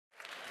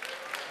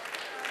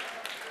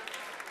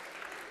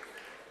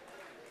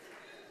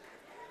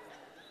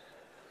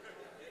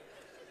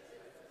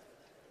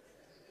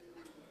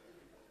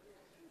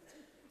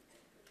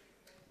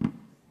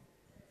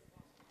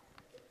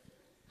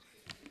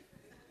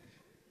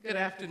Good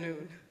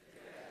afternoon.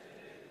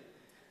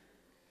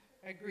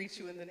 I greet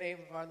you in the name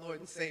of our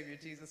Lord and Savior,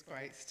 Jesus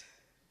Christ.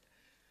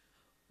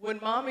 When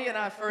Mommy and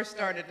I first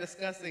started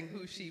discussing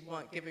who she'd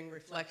want giving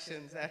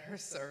reflections at her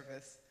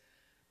service,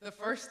 the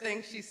first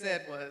thing she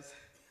said was,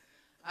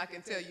 I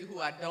can tell you who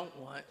I don't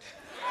want.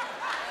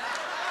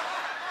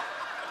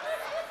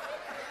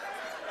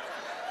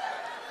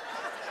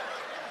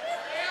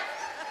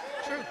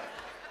 True.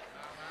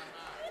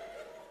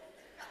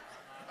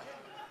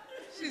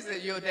 She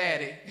said, your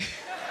daddy.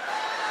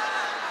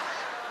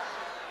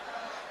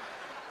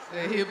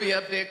 Said he'll be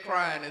up there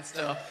crying and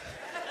stuff.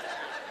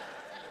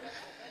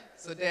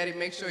 So Daddy,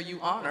 make sure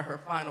you honor her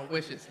final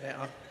wishes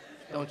now.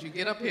 Don't you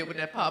get up here with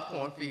that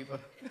popcorn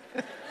fever.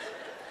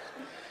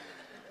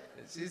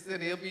 She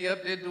said he'll be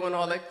up there doing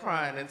all that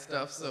crying and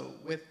stuff. So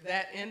with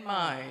that in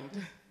mind,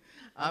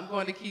 I'm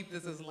going to keep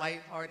this as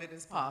lighthearted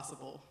as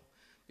possible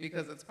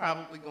because it's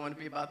probably going to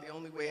be about the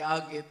only way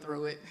I'll get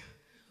through it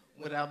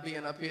without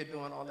being up here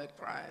doing all that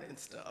crying and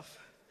stuff.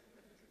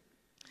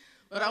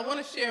 But I want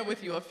to share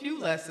with you a few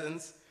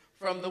lessons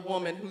from the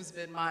woman who's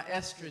been my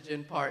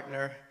estrogen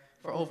partner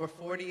for over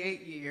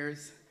 48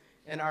 years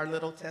in our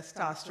little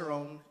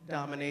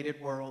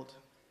testosterone-dominated world.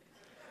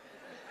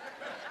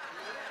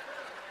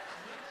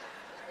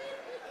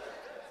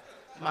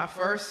 My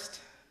first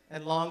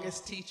and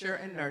longest teacher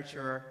and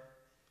nurturer,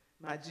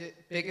 my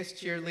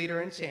biggest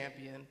cheerleader and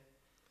champion,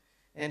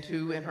 and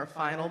who in her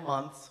final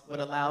months would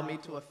allow me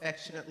to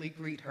affectionately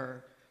greet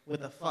her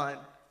with a fun,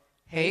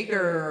 hey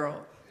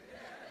girl.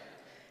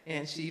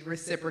 And she'd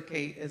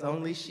reciprocate as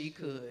only she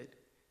could,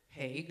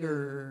 hey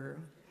girl.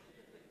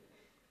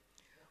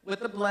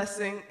 With the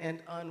blessing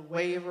and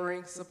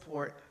unwavering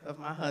support of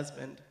my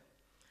husband,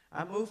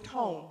 I moved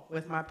home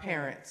with my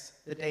parents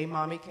the day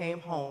Mommy came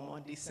home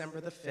on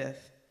December the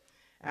 5th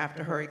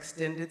after her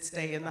extended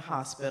stay in the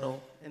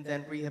hospital and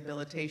then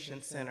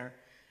rehabilitation center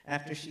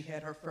after she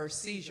had her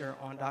first seizure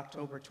on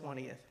October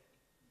 20th.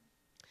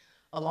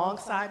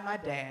 Alongside my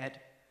dad,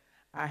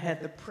 I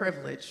had the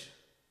privilege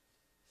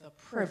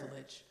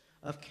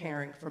of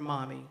caring for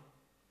Mommy.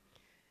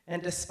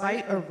 And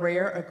despite a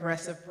rare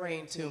aggressive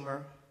brain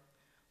tumor,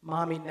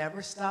 Mommy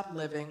never stopped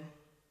living,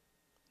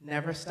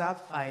 never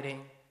stopped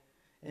fighting,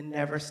 and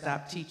never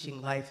stopped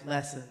teaching life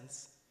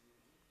lessons.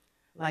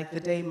 Like the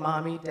day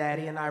Mommy,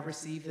 Daddy, and I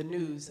received the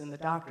news in the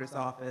doctor's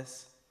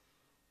office,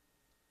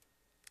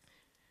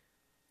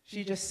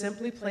 she just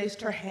simply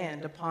placed her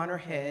hand upon her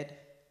head,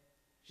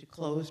 she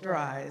closed her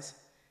eyes,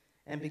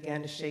 and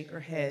began to shake her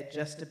head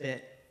just a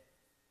bit.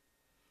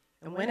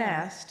 And when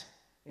asked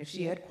if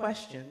she had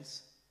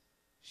questions,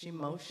 she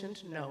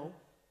motioned no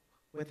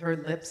with her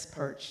lips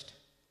perched.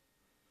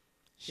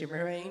 She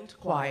remained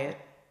quiet.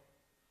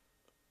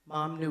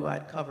 Mom knew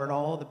I'd covered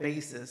all the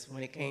bases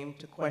when it came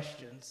to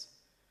questions,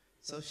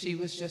 so she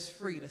was just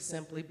free to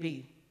simply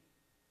be.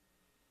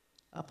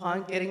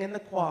 Upon getting in the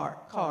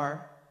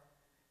car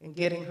and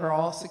getting her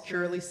all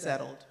securely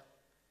settled,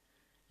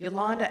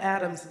 Yolanda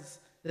Adams's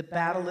 "The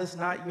battle is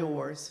not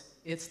yours,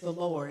 it's the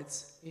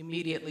Lord's"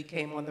 immediately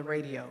came on the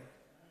radio.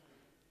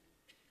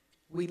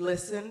 We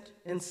listened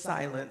in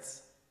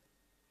silence.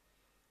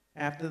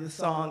 After the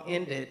song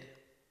ended,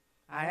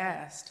 I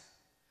asked,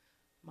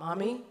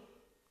 Mommy,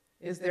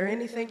 is there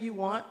anything you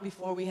want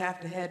before we have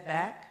to head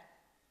back?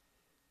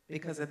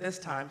 Because at this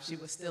time, she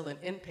was still an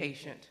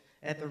inpatient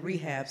at the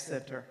rehab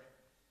center.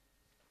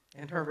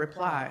 And her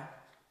reply,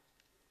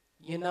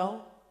 you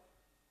know,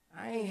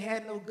 I ain't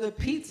had no good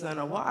pizza in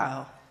a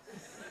while.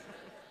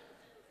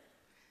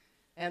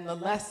 And the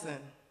lesson,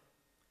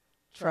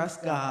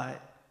 trust God,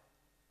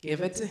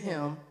 give it to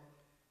Him,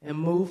 and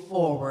move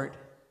forward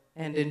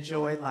and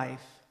enjoy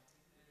life.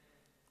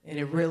 And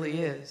it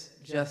really is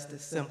just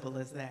as simple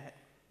as that.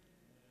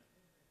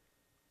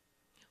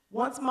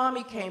 Once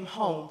Mommy came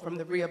home from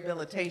the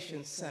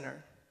rehabilitation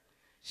center,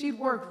 she'd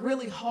worked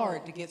really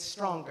hard to get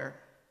stronger.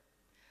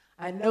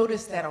 I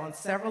noticed that on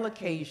several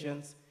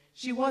occasions,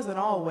 she wasn't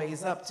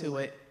always up to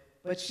it,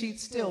 but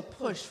she'd still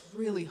push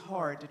really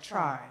hard to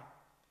try.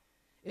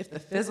 If the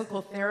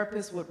physical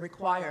therapist would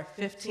require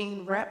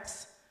 15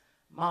 reps,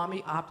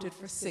 Mommy opted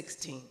for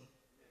 16.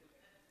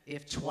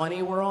 If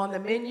 20 were on the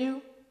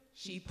menu,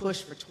 she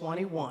pushed for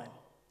 21.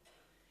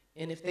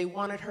 And if they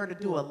wanted her to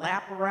do a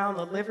lap around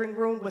the living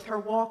room with her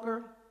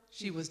walker,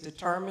 she was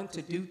determined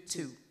to do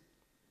 2.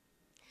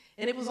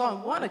 And it was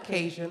on one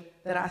occasion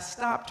that I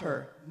stopped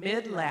her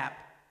mid-lap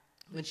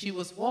when she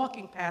was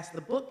walking past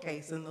the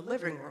bookcase in the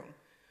living room,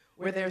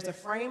 where there's a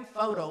framed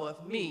photo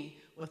of me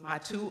with my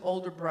 2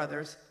 older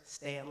brothers,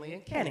 Stanley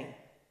and Kenny.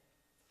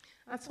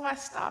 And so I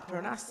stopped her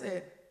and I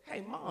said,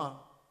 hey, Mom,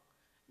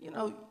 you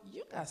know,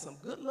 you got some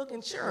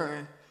good-looking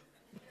children.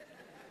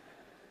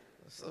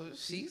 So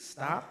she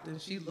stopped and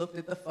she looked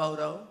at the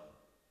photo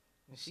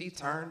and she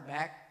turned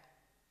back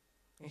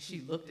and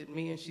she looked at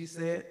me and she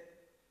said,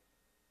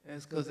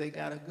 that's because they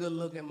got a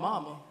good-looking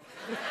mama.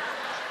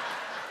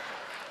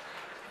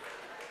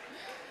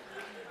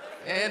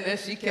 And then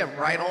she kept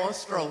right on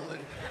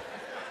strolling.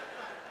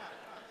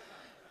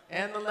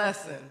 And the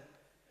lesson,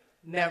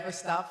 never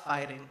stop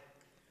fighting.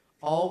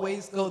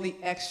 Always go the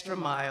extra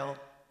mile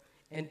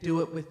and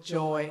do it with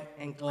joy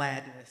and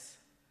gladness.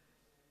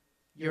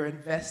 You're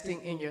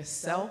investing in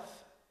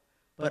yourself,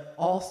 but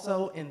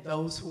also in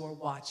those who are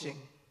watching.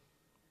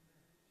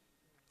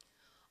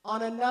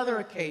 On another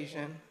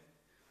occasion,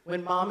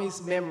 when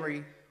Mommy's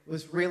memory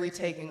was really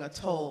taking a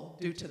toll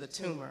due to the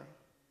tumor,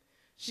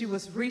 she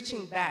was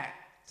reaching back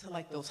to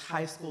like those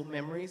high school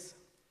memories.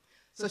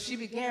 So she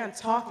began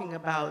talking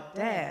about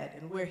Dad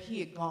and where he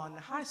had gone to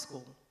high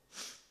school.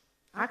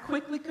 I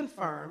quickly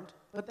confirmed,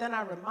 but then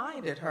I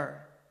reminded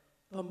her,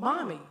 but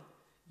Mommy,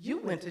 you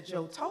went to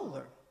Joe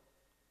Toller.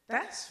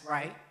 That's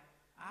right,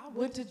 I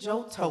went to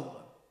Joe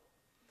Toller.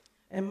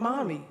 And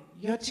Mommy,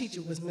 your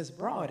teacher was Miss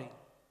Brody.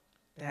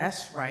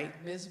 That's right,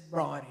 Miss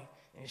Brody,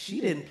 and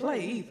she didn't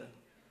play either.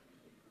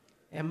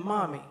 And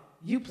Mommy,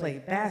 you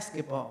played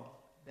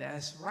basketball.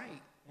 That's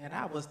right, and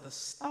I was the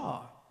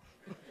star.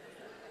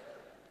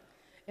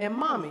 And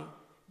Mommy,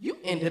 you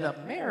ended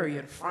up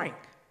marrying Frank.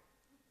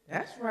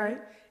 That's right.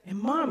 And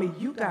Mommy,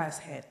 you guys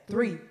had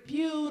 3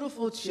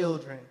 beautiful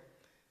children,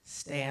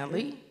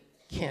 Stanley,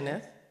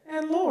 Kenneth,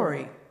 and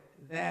Lori.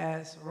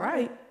 That's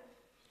right.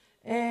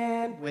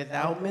 And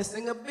without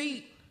missing a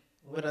beat,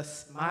 with a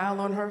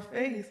smile on her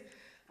face,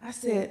 I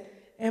said,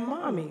 and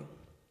Mommy,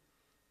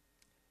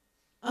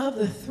 of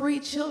the 3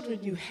 children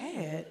you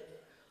had,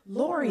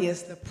 Lori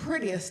is the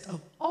prettiest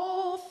of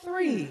all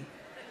 3.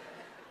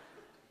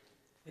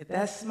 With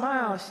that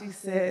smile, she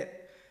said,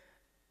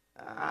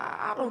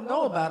 I don't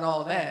know about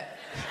all that.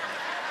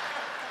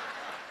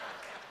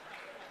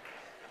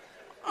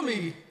 I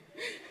mean,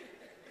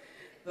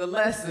 the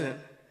lesson,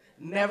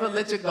 never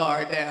let your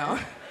guard down,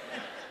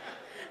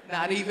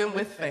 not even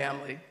with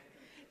family,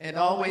 and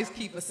always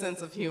keep a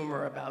sense of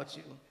humor about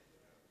you.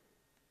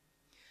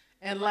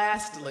 And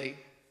lastly,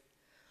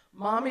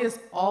 Mommy has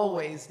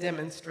always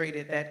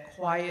demonstrated that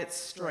quiet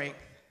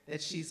strength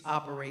that she's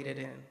operated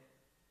in.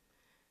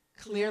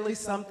 Clearly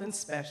something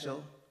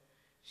special.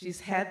 She's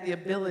had the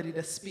ability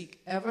to speak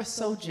ever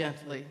so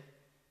gently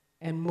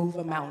and move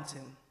a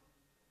mountain.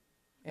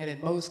 And in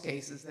most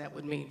cases, that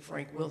would mean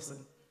Frank Wilson.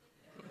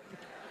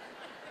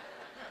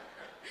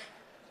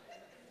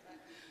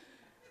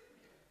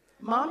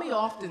 Mommy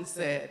often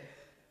said,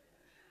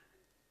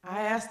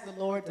 I asked the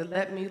Lord to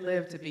let me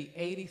live to be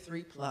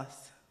 83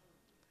 plus.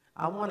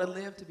 I want to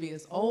live to be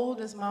as old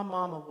as my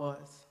mama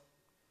was,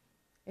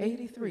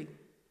 83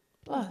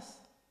 plus.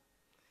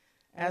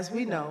 As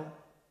we know,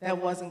 that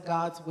wasn't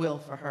God's will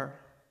for her.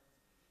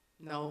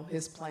 No,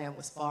 his plan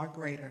was far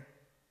greater.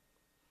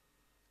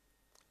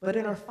 But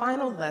in her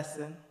final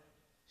lesson,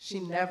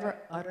 she never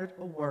uttered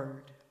a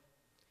word,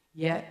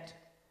 yet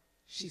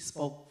she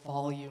spoke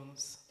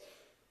volumes.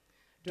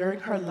 During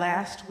her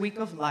last week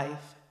of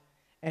life,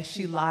 as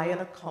she lay in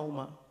a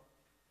coma,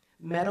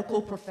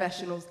 medical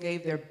professionals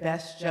gave their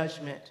best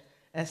judgment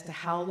as to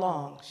how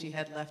long she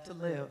had left to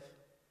live,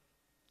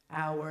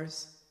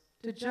 hours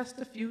to just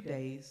a few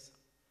days.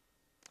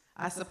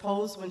 I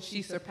suppose when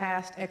she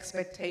surpassed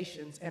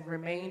expectations and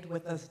remained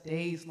with us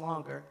days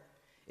longer,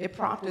 it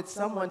prompted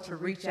someone to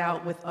reach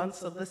out with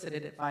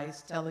unsolicited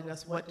advice telling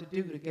us what to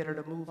do to get her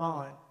to move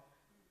on,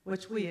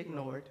 which we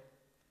ignored.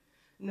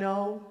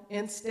 No,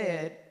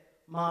 instead,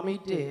 Mommy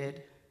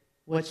did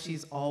what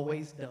she's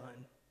always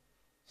done.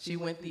 She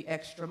went the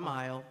extra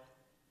mile,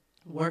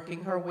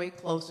 working her way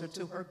closer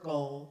to her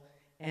goal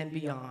and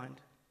beyond.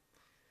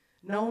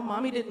 No,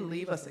 Mommy didn't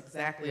leave us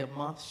exactly a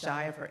month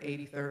shy of her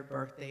 83rd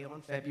birthday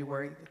on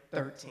February the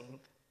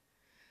 13th.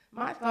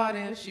 My thought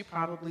is she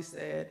probably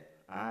said,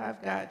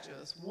 I've got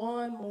just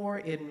one more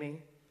in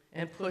me,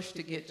 and pushed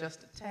to get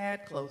just a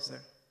tad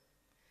closer.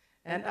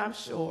 And I'm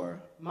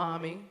sure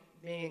Mommy,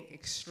 being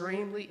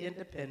extremely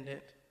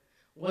independent,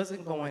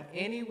 wasn't going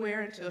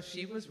anywhere until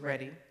she was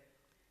ready,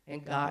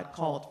 and God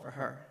called for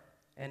her,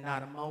 and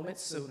not a moment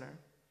sooner,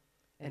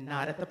 and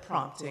not at the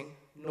prompting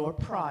nor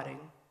prodding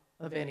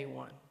of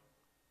anyone.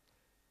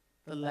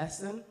 The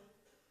lesson,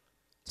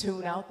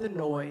 tune out the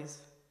noise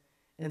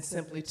and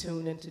simply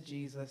tune into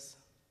Jesus.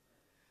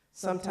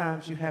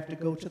 Sometimes you have to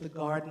go to the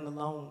garden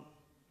alone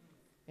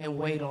and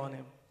wait on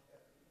him.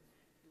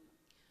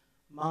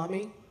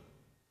 Mommy,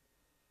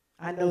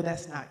 I know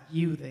that's not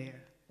you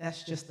there.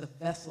 That's just the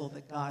vessel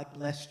that God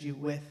blessed you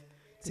with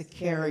to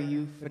carry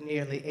you for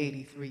nearly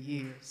 83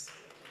 years.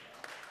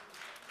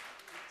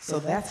 So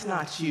that's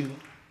not you,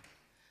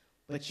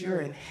 but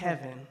you're in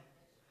heaven.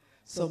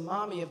 So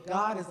Mommy, if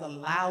God is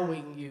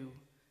allowing you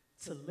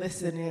to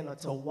listen in or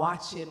to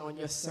watch in on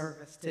your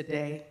service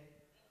today,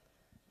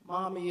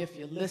 Mommy, if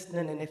you're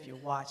listening and if you're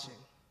watching,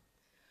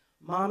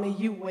 Mommy,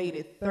 you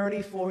waited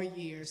 34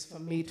 years for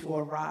me to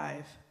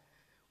arrive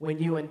when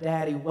you and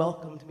Daddy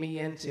welcomed me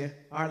into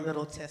our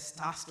little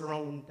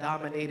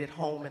testosterone-dominated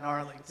home in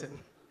Arlington.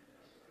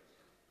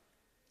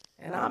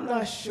 And I'm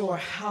not sure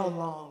how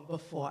long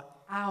before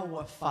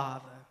our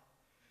Father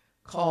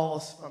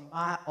calls for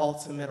my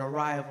ultimate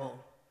arrival,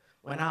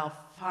 when I'll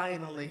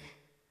finally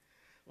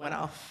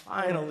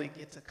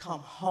get to come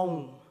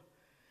home,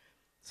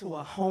 to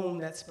a home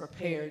that's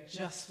prepared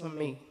just for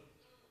me.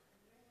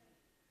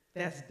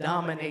 that's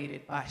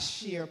dominated by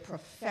sheer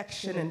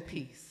perfection and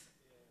peace.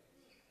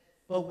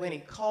 But when he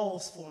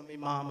calls for me,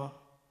 Mama,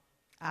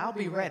 I'll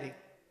be ready.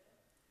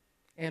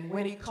 And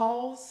when he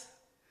calls,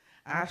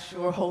 I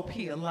sure hope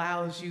he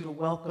allows you to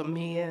welcome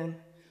me in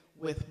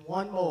with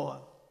one more,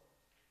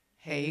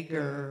 hey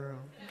girl.